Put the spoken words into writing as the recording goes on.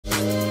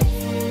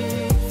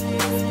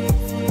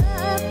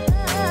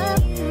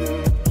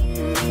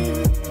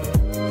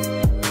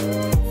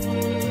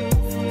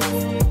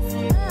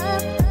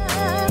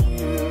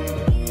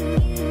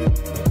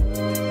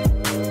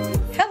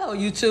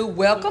YouTube?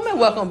 Welcome and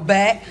welcome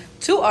back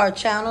to our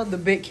channel, the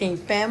Big King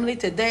family.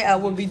 Today I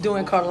will be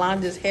doing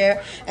Carlanda's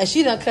hair, and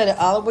she done cut it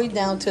all the way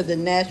down to the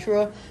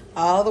natural,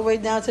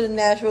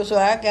 So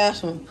I got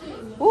some,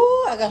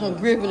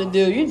 gripping to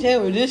do. You can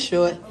tell me this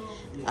short.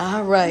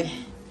 All right.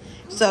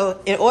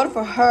 So in order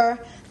for her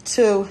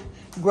to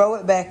grow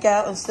it back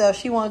out and stuff,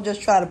 she want to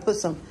just try to put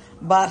some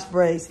box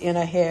braids in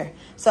her hair.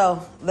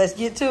 So let's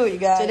get to it, you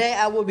guys. Today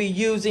I will be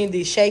using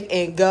the Shake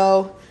and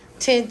Go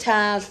 10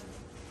 times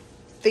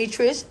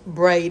featureless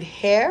braid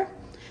hair.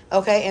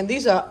 Okay, and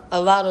these are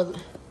a lot of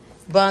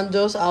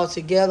bundles all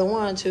together.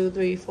 1, 2,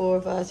 3,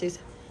 4, 5, 6.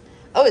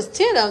 Oh, it's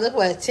 10 of them. That's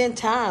why it's 10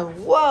 times.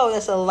 Whoa,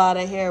 that's a lot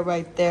of hair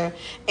right there.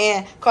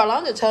 And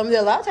Carlanda told me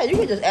that a lot of times you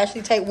can just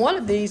actually take one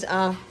of these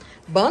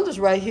bundles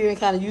right here and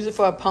kind of use it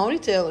for a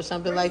ponytail or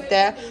something like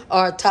that,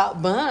 or a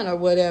top bun or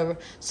whatever.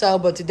 So,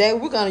 but today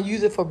we're going to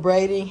use it for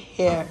braiding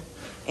hair.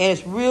 And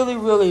it's really,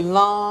 really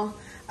long.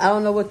 I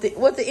don't know what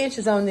the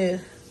inches on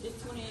this.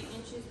 It's 28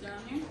 inches down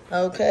here.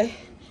 Okay.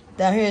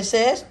 Down here it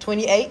says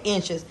 28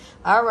 inches.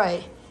 All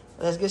right.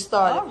 Let's get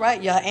started. All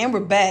right, y'all. And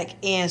we're back.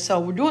 And so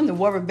we're doing the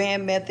rubber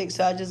band method.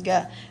 So I just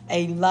got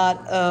a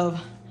lot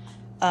of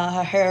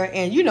her hair.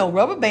 And, you know,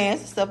 rubber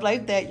bands and stuff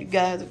like that, you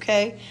guys,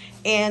 okay?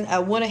 And I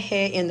went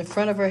ahead in the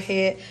front of her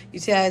head. You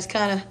see how it's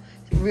kind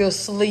of real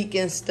sleek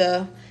and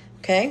stuff.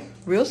 Okay?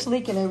 Real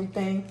sleek and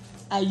everything.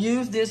 I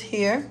used this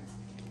here.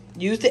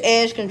 Used the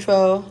edge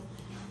control.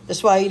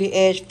 That's why I use the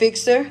edge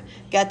fixer.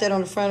 Got that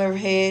on the front of her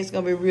head. It's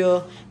going to be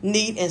real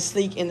neat and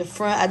sleek in the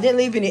front. I didn't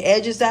leave any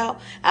edges out.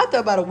 After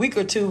about a week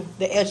or two,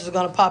 the edges are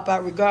going to pop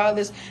out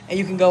regardless. And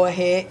you can go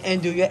ahead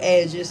and do your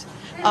edges.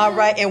 All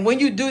right. And when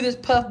you do this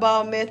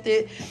puffball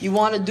method, you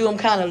want to do them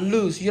kind of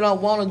loose. You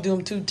don't want to do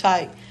them too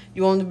tight.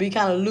 You want them to be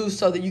kind of loose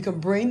so that you can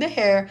bring the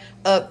hair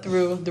up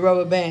through the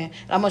rubber band.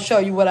 And I'm going to show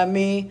you what I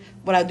mean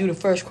when I do the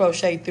first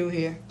crochet through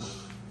here.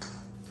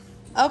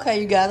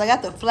 Okay, you guys, I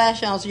got the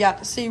flash on so y'all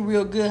can see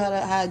real good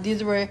how it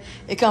is where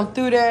it come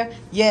through there.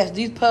 Yes,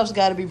 these puffs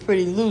got to be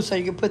pretty loose so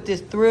you can put this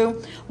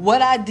through.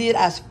 What I did,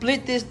 I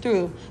split this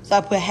through. So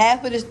I put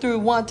half of this through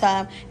one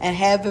time and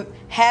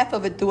half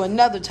of it through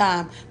another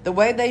time. The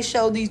way they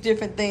show these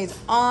different things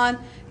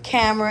on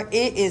camera,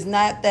 it is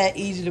not that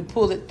easy to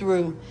pull it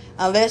through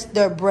unless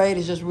their braid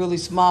is just really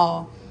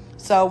small.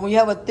 So when you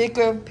have a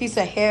thicker piece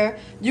of hair,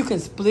 you can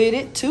split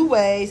it 2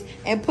 ways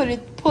and pull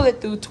it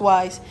through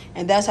twice.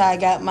 And that's how I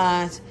got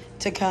mine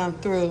to come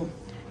through.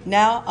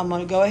 Now I'm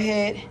going to go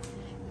ahead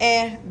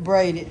and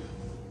braid it.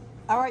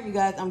 All right, you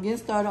guys, I'm getting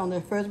started on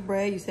the first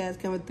braid. You see how it's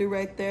coming through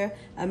right there.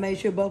 I made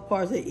sure both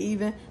parts are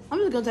even. I'm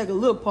just going to take a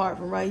little part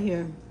from right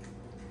here.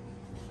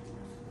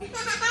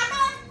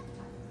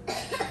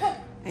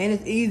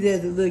 Ain't as easy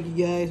as it looks,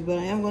 you guys, but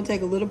I am going to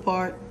take a little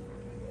part.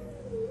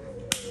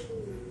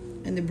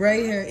 And the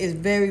braid hair is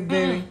very,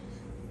 very,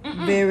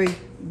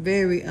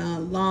 very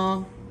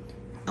long.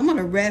 I'm going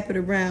to wrap it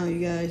around, you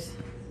guys.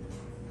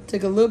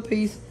 Take a little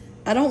piece.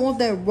 I don't want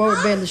that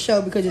rubber band to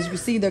show because as you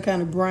see, they're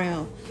kind of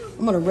brown.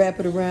 I'm going to wrap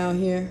it around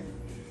here.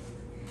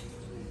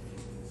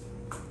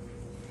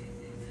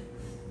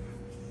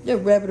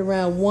 Just wrap it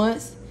around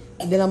once,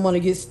 and then I'm going to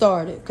get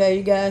started. Okay,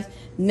 you guys?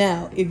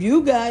 Now, if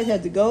you guys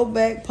have to go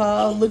back,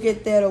 pause, look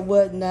at that or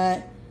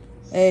whatnot,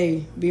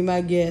 hey, be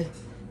my guest.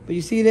 But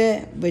you see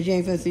that? But you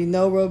ain't gonna see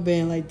no rubber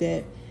band like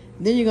that.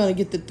 Then you're gonna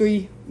get the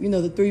three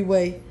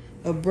way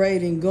of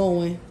braiding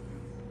going.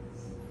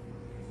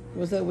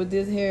 What's up with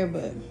this hair?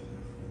 But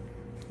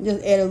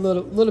just add a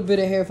little bit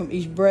of hair from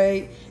each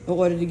braid in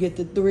order to get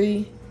the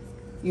three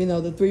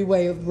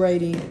way of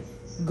braiding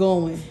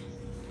going.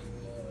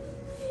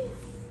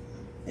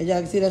 As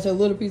y'all can see, that's a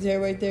little piece of hair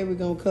right there. We're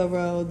gonna cover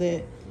all of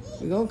that.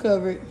 We're gonna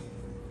cover it.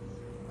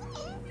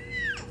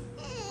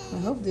 I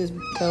hope this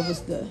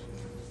covers the.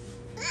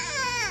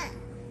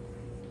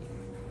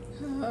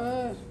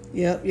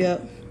 Yep.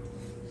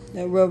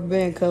 That rubber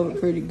band covered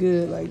pretty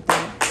good like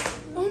that.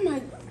 Oh my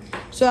God.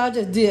 So I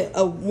just did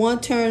a 1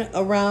 turn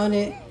around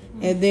it,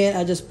 and then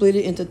I just split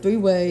it into 3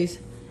 ways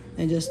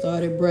and just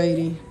started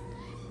braiding.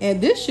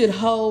 And this should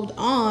hold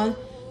on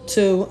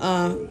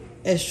to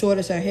as short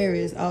as her hair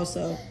is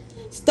also.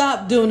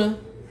 Stop, Duna.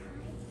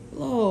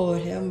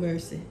 Lord have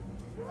mercy.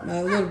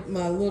 My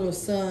little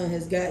son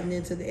has gotten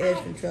into the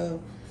edge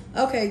control.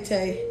 Okay,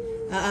 Tay.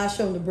 I'll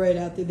show him the braid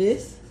after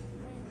this.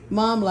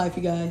 Mom life,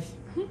 you guys.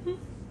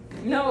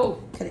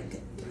 No. Cut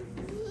it.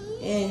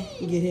 And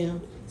you get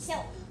him.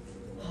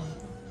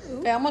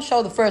 Okay, I'm going to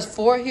show the first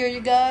 4 here, you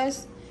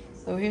guys.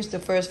 So here's the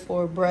first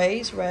 4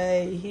 braids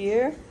right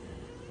here.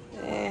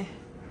 And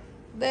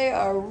they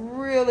are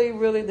really,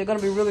 they're going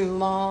to be really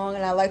long.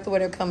 And I like the way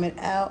they're coming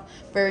out.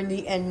 Very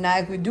neat and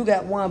nice. We do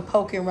got one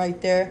poking right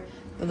there.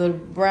 The little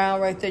brown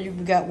right there, you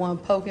got one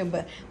poking,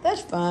 but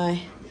that's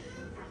fine.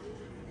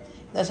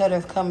 That's how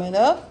they're coming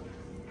up.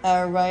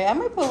 All right, I'm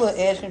going to put a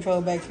little edge control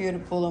back here to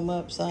pull them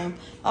up some.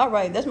 All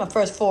right, that's my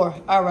first 4.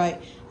 All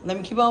right, let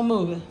me keep on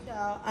moving.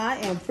 I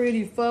am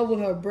pretty full with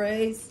her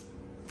braids.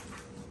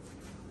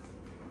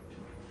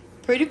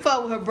 Pretty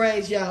full with her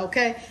braids, y'all,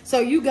 okay? So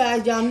you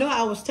guys, y'all know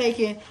I was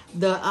taking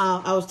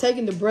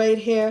the braid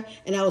hair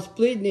and I was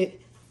splitting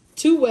it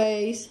 2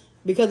 ways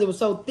because it was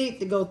so thick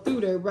to go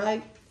through there,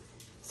 right?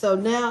 So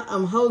now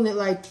I'm holding it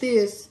like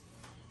this.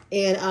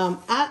 And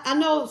I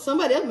know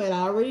somebody else might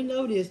already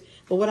know this,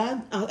 but what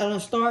I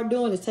start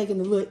doing is taking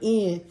the little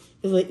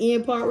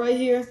end part right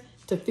here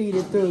to feed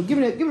it through. Give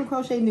it a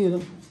crochet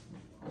needle.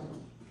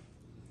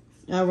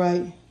 All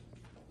right.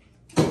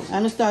 I'm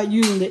gonna start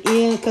using the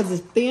end because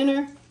it's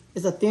thinner.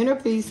 It's a thinner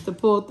piece to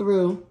pull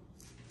through.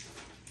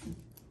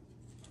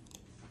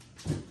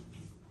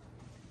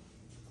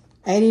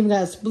 I ain't even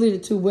got to split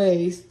it 2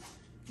 ways.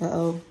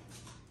 Uh-oh.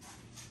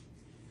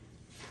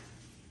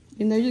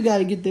 You know, you got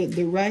to get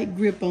the right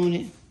grip on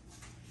it.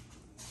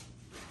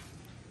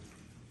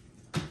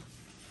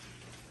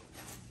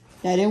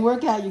 That didn't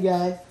work out, you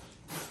guys.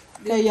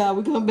 Okay, y'all,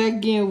 we come back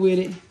again with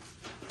it.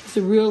 It's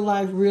a real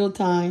life, real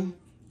time.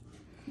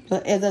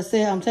 But as I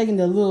said, I'm taking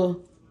that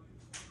little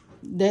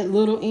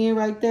end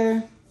right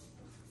there,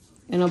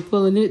 and I'm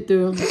pulling it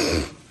through.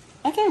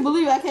 I can't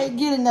believe I can't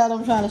get it now that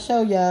I'm trying to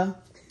show y'all.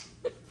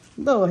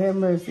 Lord have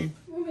mercy.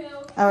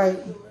 All right.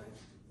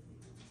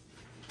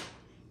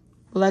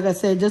 Well, like I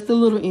said, just a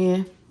little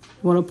end.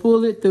 You want to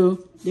pull it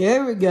through.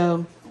 There we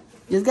go.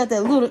 Just got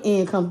that little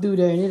end come through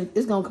there, and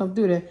it's going to come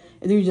through there.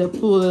 And then you just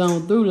pull it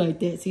on through like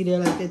that. See there,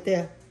 like that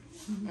there.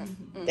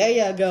 There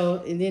you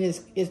go. And then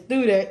it's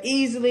through there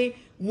easily,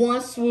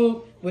 one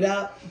swoop,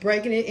 without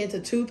breaking it into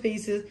 2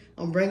 pieces.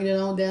 I'm bringing it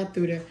on down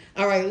through there.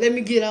 All right, let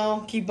me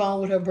keep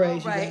on with her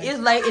braids. All right, it's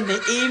late in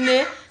the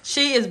evening.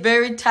 She is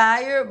very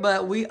tired,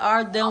 but we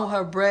are done with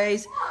her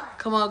braids.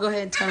 Come on, go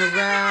ahead and turn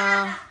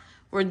around.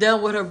 We're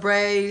done with her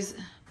braids.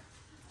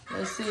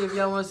 Let's see if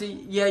y'all want to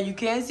see. Yeah, you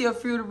can see a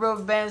few of the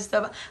rubber band and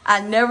stuff.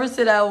 I never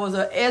said I was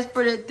an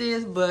expert at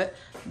this, but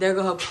there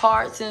go her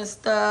parts and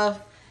stuff.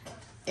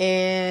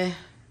 And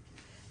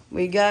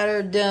we got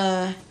her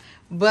done.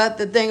 But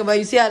the thing about,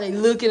 you see how they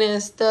looking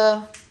and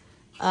stuff?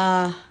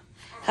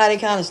 How they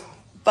kind of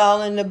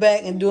fall in the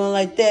back and doing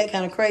like that,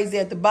 kind of crazy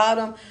at the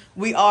bottom.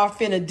 We are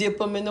finna dip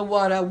them in the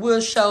water. I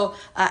will show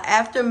an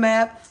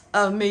aftermath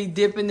of me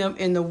dipping them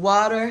in the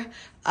water.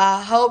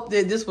 I hope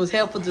that this was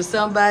helpful to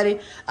somebody.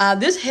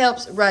 This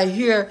helps right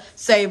here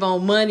save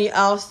on money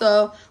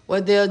also.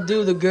 What they'll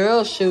do, the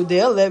girls shoot,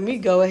 they'll let me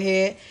go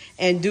ahead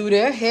and do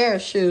their hair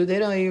shoot. They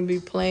don't even be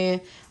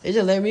playing. They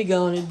just let me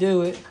go on and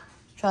do it.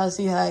 Trying to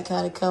see how it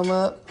kind of come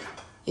up.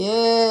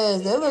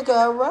 Yes, they look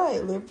all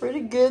right. Look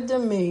pretty good to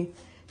me.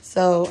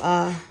 So,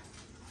 I'm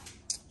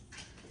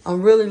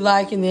really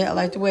liking it. I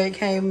like the way it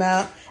came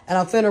out. And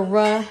I'm finna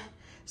run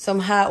some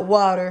hot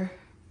water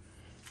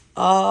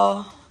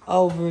all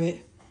over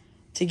it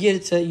to get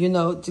it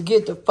to, to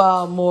get it to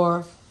fall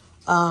more,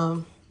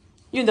 to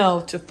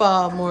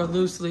fall more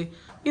loosely.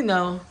 You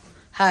know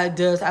how it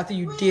does after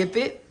you dip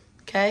it,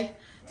 okay?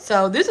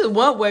 So this is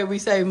one way we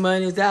save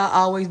money is that I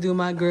always do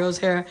my girls'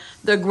 hair,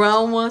 the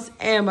grown ones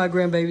and my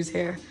grandbaby's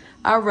hair.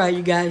 All right,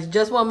 you guys,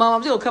 just one moment.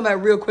 I'm just going to come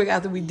back real quick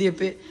after we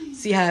dip it,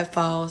 see how it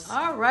falls.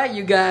 All right,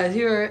 you guys,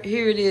 here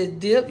it is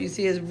dipped. You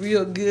see it's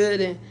real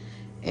good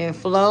and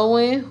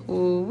flowing.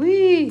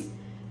 Ooh-wee.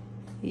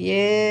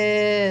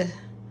 Yeah.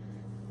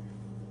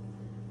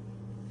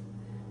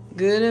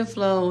 Good and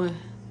flowing.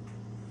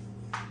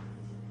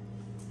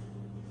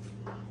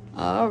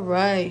 All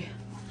right.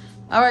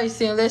 All right,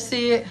 Cinni, let's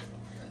see it.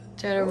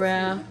 Turn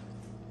around.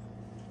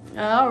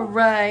 All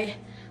right.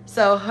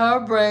 So her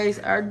braids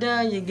are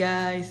done, you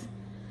guys.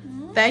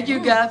 Thank you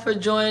guys for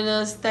joining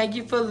us. Thank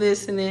you for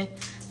listening.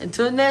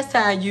 Until next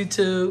time,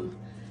 YouTube.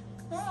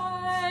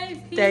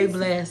 Bye. Peace. Stay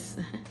blessed.